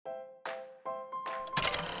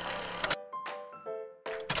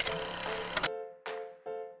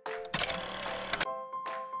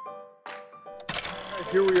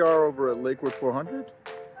Here we are over at Lakewood 400.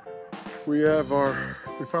 We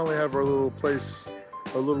finally have our little place,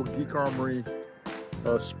 our little Geek Armory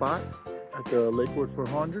spot at the Lakewood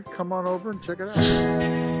 400. Come on over and check it out.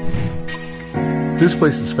 This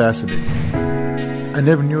place is fascinating. I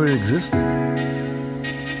never knew it existed.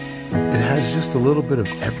 It has just a little bit of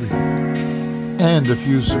everything and a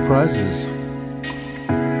few surprises.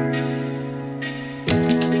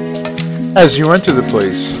 As you enter the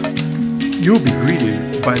place, you'll be greeted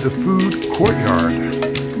by the food courtyard.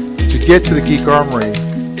 To get to the Geek Armory,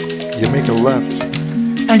 you make a left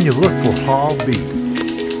and you look for Hall B.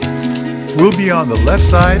 We'll be on the left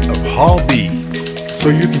side of Hall B, so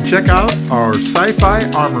you can check out our sci-fi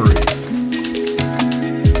armory.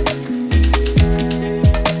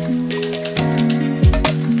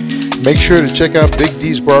 Make sure to check out Big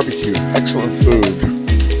D's Barbecue. Excellent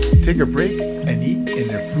food. Take a break and eat in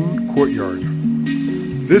their food courtyard.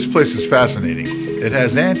 This place is fascinating. It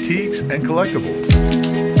has antiques and collectibles,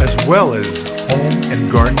 as well as home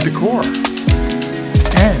and garden decor.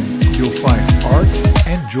 And you'll find art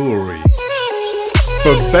and jewelry.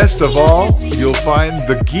 But best of all, you'll find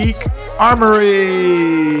the Geek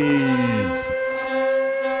Armory.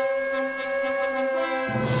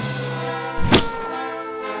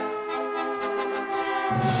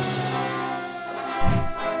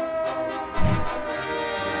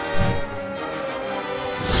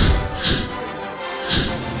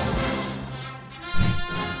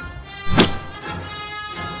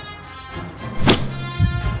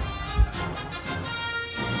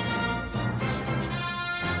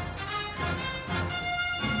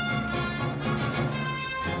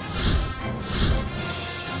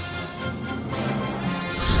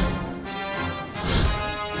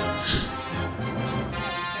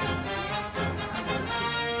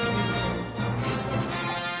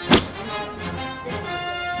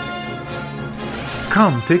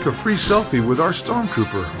 Come take a free selfie with our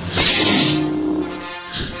stormtrooper.